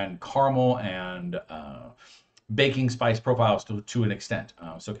vanilla and caramel and baking spice profiles to an extent.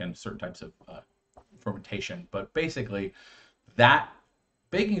 So can certain types of fermentation. But basically, that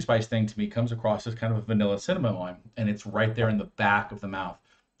baking spice thing to me comes across as kind of a vanilla cinnamon wine, and it's right there in the back of the mouth,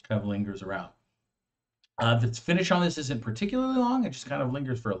 kind of lingers around. The finish on this isn't particularly long. It just kind of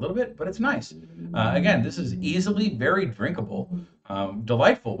lingers for a little bit, but it's nice. Again, this is easily very drinkable,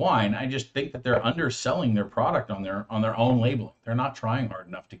 delightful wine. I just think that they're underselling their product on their own labeling. They're not trying hard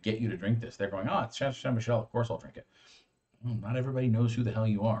enough to get you to drink this. They're going, oh, it's Saint Michel. Of course I'll drink it. Well, not everybody knows who the hell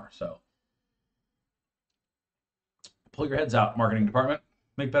you are. So pull your heads out, marketing department.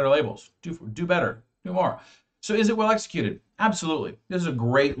 Make better labels. Do better. Do more. So is it well executed? Absolutely. This is a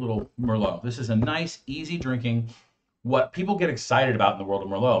great little Merlot. This is a nice, easy drinking, what people get excited about in the world of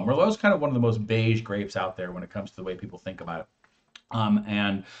Merlot. Merlot is kind of one of the most beige grapes out there when it comes to the way people think about it.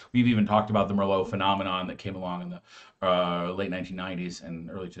 And we've even talked about the Merlot phenomenon that came along in the late 1990s and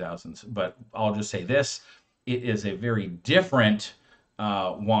early 2000s. But I'll just say this, it is a very different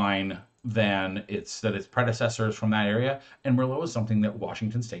wine than its predecessors from that area. And Merlot is something that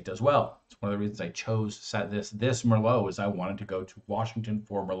Washington State does well. It's one of the reasons I chose this Merlot is I wanted to go to Washington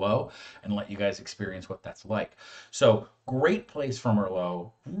for Merlot and let you guys experience what that's like. So great place for Merlot,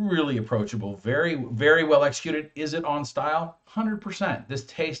 really approachable, very, very well executed. Is it on style? 100%. This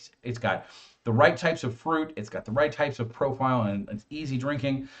taste, it's got the right types of fruit, it's got the right types of profile, and it's easy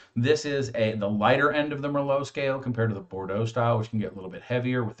drinking. This is the lighter end of the Merlot scale compared to the Bordeaux style, which can get a little bit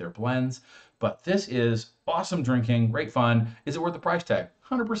heavier with their blends. But this is awesome drinking, great fun. Is it worth the price tag?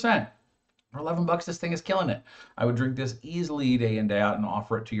 100%. For 11 bucks, this thing is killing it. I would drink this easily day in, day out and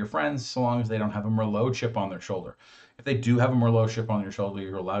offer it to your friends so long as they don't have a Merlot chip on their shoulder. If they do have a Merlot chip on your shoulder,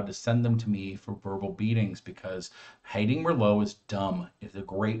 you're allowed to send them to me for verbal beatings because hating Merlot is dumb. It's a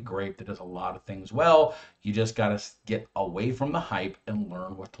great grape that does a lot of things well. You just got to get away from the hype and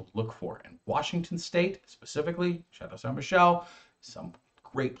learn what to look for. And Washington State, specifically, Chateau Saint Michel, is some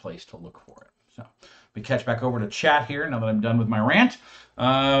great place to look for it. So we catch back over to chat here now that I'm done with my rant.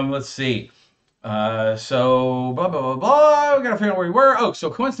 Let's see. So blah blah blah blah. We gotta figure out where we were. Oh,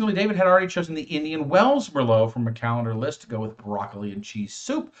 so coincidentally, David had already chosen the Indian Wells Merlot from a calendar list to go with broccoli and cheese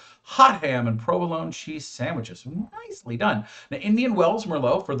soup, hot ham, and provolone cheese sandwiches. Nicely done. Now, Indian Wells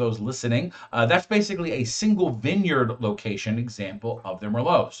Merlot, for those listening, that's basically a single vineyard location example of their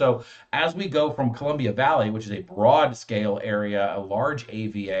Merlot. So as we go from Columbia Valley, which is a broad scale area, a large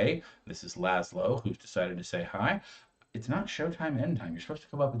AVA. This is Laszlo, who's decided to say hi. It's not showtime end time. You're supposed to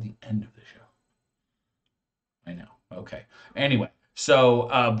come up at the end of the show. I know. Okay. Anyway, so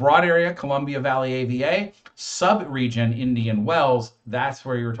broad area, Columbia Valley AVA, sub-region, Indian Wells, that's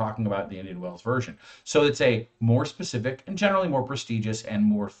where you're talking about the Indian Wells version. So it's a more specific and generally more prestigious and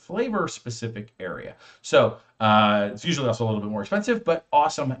more flavor-specific area. So it's usually also a little bit more expensive, but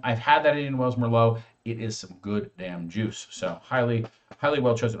awesome. I've had that Indian Wells Merlot. It is some good damn juice. So highly, highly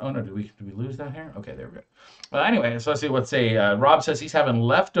well chosen. Oh no, did we lose that here? Okay, there we go. Anyway, so let's see what say. Rob says he's having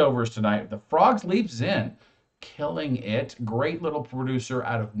leftovers tonight. The Frogs Leaps in. Killing it. Great little producer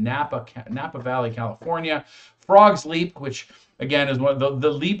out of Napa Valley, California. Frogs Leap, which again is one of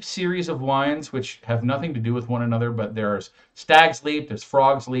the Leap series of wines, which have nothing to do with one another, but there's Stag's Leap, there's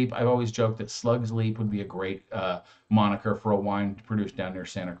Frogs Leap. I've always joked that Slug's Leap would be a great moniker for a wine produced down near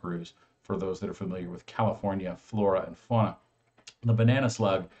Santa Cruz, for those that are familiar with California flora and fauna. The banana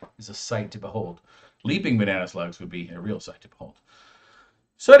slug is a sight to behold. Leaping banana slugs would be a real sight to behold.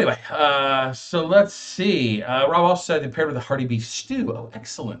 So anyway, so let's see. Rob also said they paired with a hearty beef stew. Oh,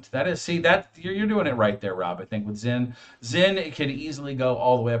 excellent. That is, see, that you're doing it right there, Rob. I think with Zin, it could easily go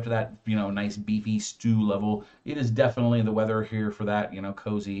all the way up to that, nice beefy stew level. It is definitely the weather here for that,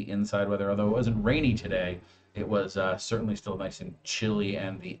 cozy inside weather. Although it wasn't rainy today, it was certainly still nice and chilly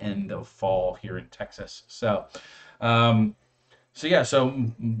and the end of fall here in Texas. So,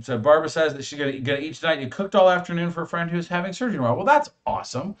 so Barbara says that she's gonna eat tonight. You cooked all afternoon for a friend who's having surgery tomorrow. Well, that's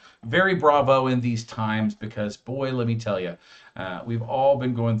awesome. Very bravo in these times because, boy, let me tell you, we've all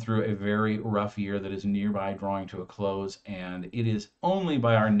been going through a very rough year that is nearby drawing to a close, and it is only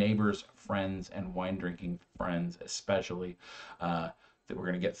by our neighbors, friends, and wine drinking friends especially that we're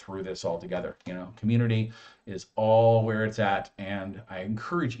going to get through this all together. You know, community is all where it's at, and I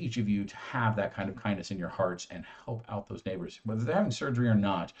encourage each of you to have that kind of kindness in your hearts and help out those neighbors, whether they're having surgery or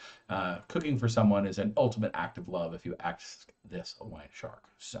not. Cooking for someone is an ultimate act of love if you ask this a wine shark.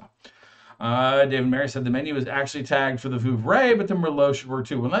 So. David Mary said the menu is actually tagged for the Vouvray, but the Merlot should work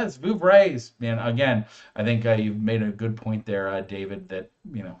too. Well, that's Vouvrays, man. Again, I think you've made a good point there, David. That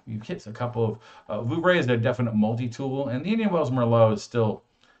you hit a couple of Vouvray is a definite multi-tool, and the Indian Wells Merlot is still,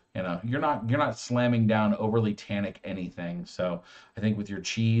 you're not slamming down overly tannic anything. So I think with your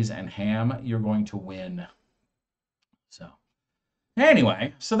cheese and ham, you're going to win. So.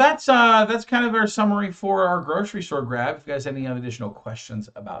 Anyway, so that's kind of our summary for our grocery store grab. If you guys have any additional questions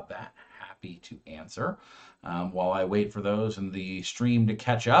about that, happy to answer. While I wait for those and the stream to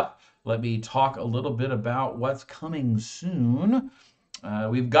catch up, let me talk a little bit about what's coming soon.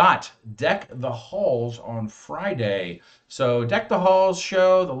 We've got Deck the Halls on Friday. So Deck the Halls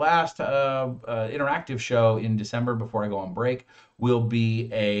show, the last interactive show in December before I go on break, will be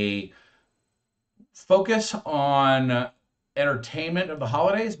a focus on entertainment of the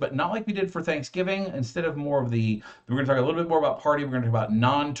holidays, but not like we did for Thanksgiving. Instead of we're going to talk a little bit more about party. We're going to talk about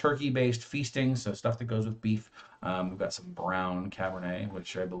non-turkey based feasting, so stuff that goes with beef. We've got some brown Cabernet,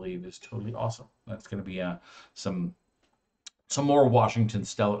 which I believe is totally awesome. That's going to be some more Washington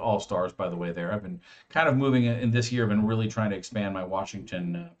All-Stars, by the way, there. I've been kind of moving in this year. I've been really trying to expand my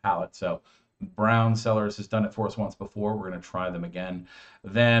Washington palette. So Brown Cellars has done it for us once before. We're going to try them again.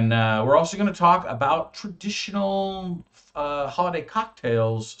 Then we're also going to talk about traditional holiday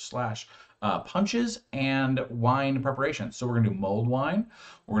cocktails slash punches and wine preparation. So we're going to do mulled wine.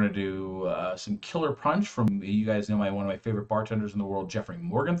 We're going to do some killer punch from, you guys know, one of my favorite bartenders in the world, Jeffrey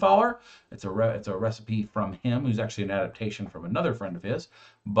Morgenthaler. It's a recipe from him, who's actually an adaptation from another friend of his.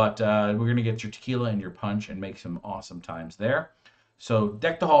 But we're going to get your tequila and your punch and make some awesome times there. So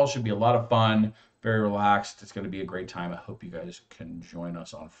Deck the Hall should be a lot of fun, very relaxed. It's going to be a great time. I hope you guys can join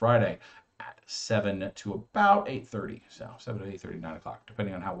us on Friday at 7 to about 8:30. So 7 to 8:30, 9 o'clock,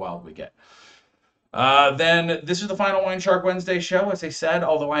 depending on how wild we get. Then this is the final WineShark Wednesday show, as I said,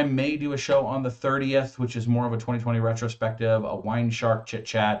 although I may do a show on the 30th, which is more of a 2020 retrospective, a WineShark chit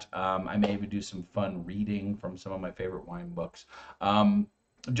chat. I may even do some fun reading from some of my favorite wine books.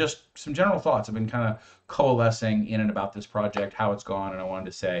 Just some general thoughts. I've been kind of coalescing in and about this project, how it's gone, and I wanted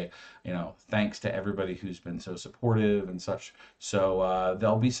to say, thanks to everybody who's been so supportive and such. So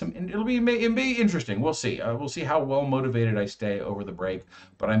there'll be it'll be interesting. We'll see. We'll see how well motivated I stay over the break,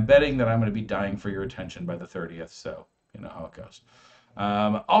 but I'm betting that I'm going to be dying for your attention by the 30th. So you know how it goes.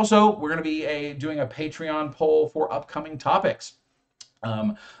 Also, we're going to be doing a Patreon poll for upcoming topics.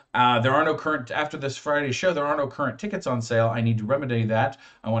 There are no current, after this Friday show, there are no current tickets on sale. I need to remedy that.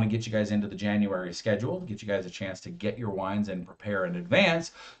 I want to get you guys into the January schedule, get you guys a chance to get your wines and prepare in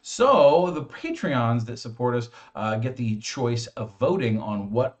advance. So the Patreons that support us get the choice of voting on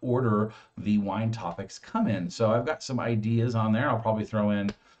what order the wine topics come in. So I've got some ideas on there. I'll probably throw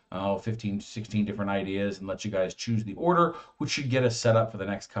in 15, 16 different ideas and let you guys choose the order, which should get us set up for the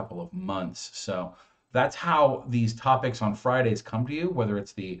next couple of months. So that's how these topics on Fridays come to you, whether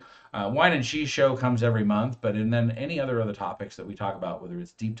it's the Wine and Cheese show comes every month, and then any other topics that we talk about, whether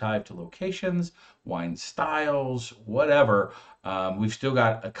it's deep dive to locations, wine styles, whatever. We've still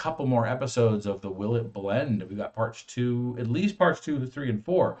got a couple more episodes of the Will It Blend. We've got at least parts 2, 3, and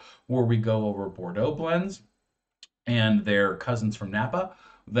 4, where we go over Bordeaux blends and their cousins from Napa.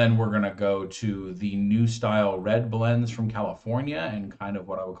 Then we're going to go to the new style red blends from California and kind of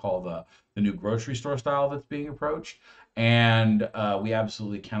what I would call the new grocery store style that's being approached. And we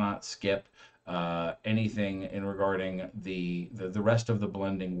absolutely cannot skip anything in regarding the rest of the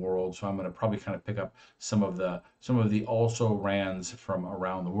blending world. So I'm going to probably kind of pick up some of the also rans from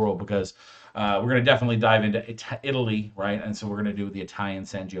around the world, because we're going to definitely dive into Italy, right? And so we're going to do the Italian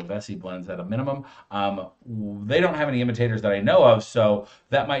Sangiovese blends at a minimum. They don't have any imitators that I know of, so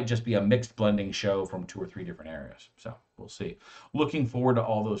that might just be a mixed blending show from 2 or 3 different areas. So we'll see. Looking forward to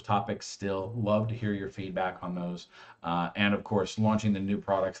all those topics still. Love to hear your feedback on those. And of course, launching the new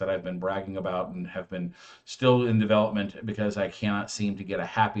products that I've been bragging about and have been still in development, because I cannot seem to get a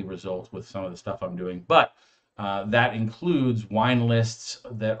happy result with some of the stuff I'm doing. But that includes wine lists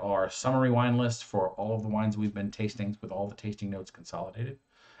that are summary wine lists for all of the wines we've been tasting, with all the tasting notes consolidated.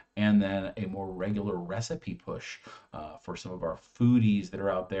 And then a more regular recipe push for some of our foodies that are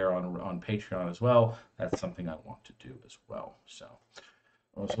out there on Patreon as well. That's something I want to do as well. So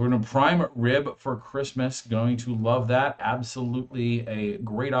we're going to prime rib for Christmas. Going to love that. Absolutely a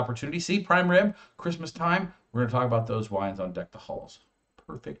great opportunity. See, prime rib, Christmas time. We're going to talk about those wines on Deck the Halls.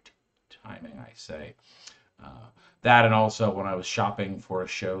 Perfect timing, I say. That, and also when I was shopping for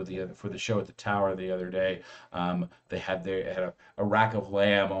for the show at the Tower the other day, they had a rack of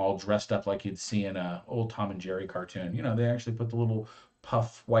lamb all dressed up like you'd see in a old Tom and Jerry cartoon. You know, they actually put the little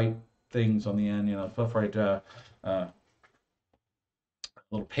puff white things on the end. You know, puff white uh,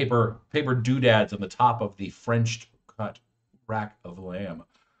 little paper doodads on the top of the French cut rack of lamb,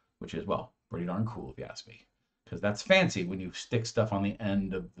 which is, well, pretty darn cool if you ask me, because that's fancy when you stick stuff on the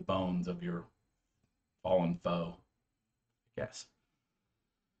end of the bones of your fallen foe. Yes.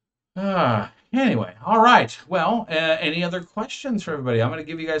 Anyway, all right. Well, any other questions for everybody? I'm going to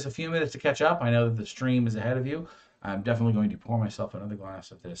give you guys a few minutes to catch up. I know that the stream is ahead of you. I'm definitely going to pour myself another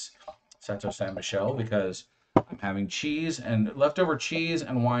glass of this Chateau Saint Michel because I'm having cheese and leftover cheese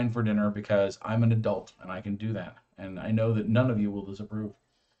and wine for dinner because I'm an adult and I can do that. And I know that none of you will disapprove.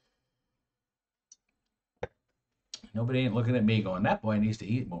 Nobody ain't looking at me going, that boy needs to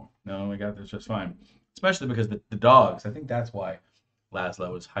eat more. No, we got this just fine. Especially because the dogs, I think that's why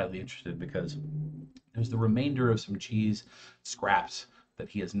Laszlo is highly interested, because there's the remainder of some cheese scraps that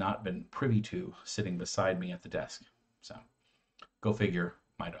he has not been privy to sitting beside me at the desk. So go figure,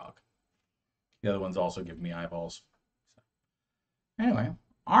 my dog. The other ones also give me eyeballs. So, anyway,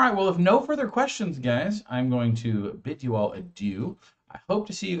 all right. Well, if no further questions, guys, I'm going to bid you all adieu. I hope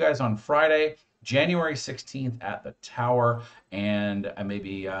to see you guys on Friday, January 16th at the Tower, and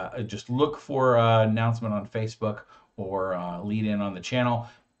maybe just look for an announcement on Facebook or lead in on the channel,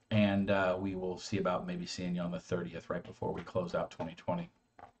 and we will see about maybe seeing you on the 30th right before we close out 2020,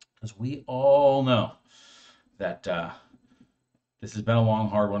 because we all know that this has been a long,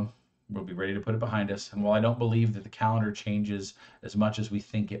 hard one. We'll be ready to put it behind us. And while I don't believe that the calendar changes as much as we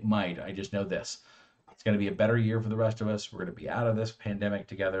think it might, I just know this. It's going to be a better year for the rest of us. We're going to be out of this pandemic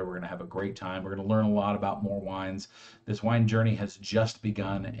together. We're going to have a great time. We're going to learn a lot about more wines. This wine journey has just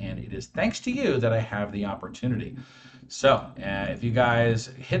begun, and it is thanks to you that I have the opportunity. So, if you guys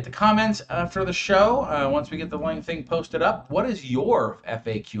hit the comments after the show, once we get the thing posted up, what is your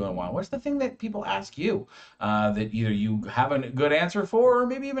FAQ on wine? What's the thing that people ask you that either you have a good answer for, or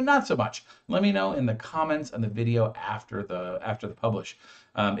maybe even not so much? Let me know in the comments on the video after the publish.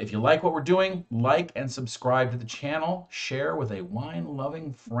 If you like what we're doing, like and subscribe to the channel, share with a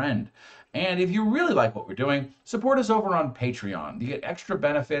wine-loving friend. And if you really like what we're doing, support us over on Patreon. You get extra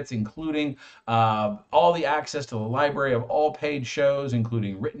benefits, including all the access to the library of all paid shows,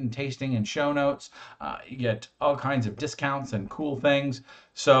 including written tasting and show notes. You get all kinds of discounts and cool things.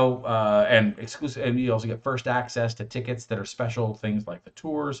 So, and exclusive, and you also get first access to tickets that are special, things like the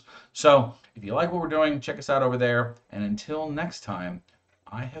tours. So, if you like what we're doing, check us out over there. And until next time,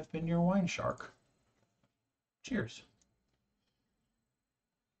 I have been your wine shark. Cheers.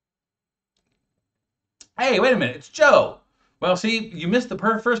 Hey, wait a minute, it's Joe. Well, see, you missed the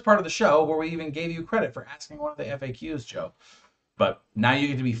first part of the show where we even gave you credit for asking one of the FAQs, Joe. But now you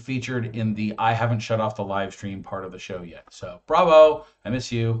get to be featured in the I haven't shut off the live stream part of the show yet. So bravo, I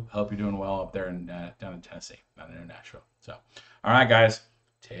miss you. I hope you're doing well up there down in Tennessee, not in Nashville. So, all right, guys,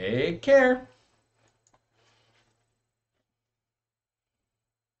 take care.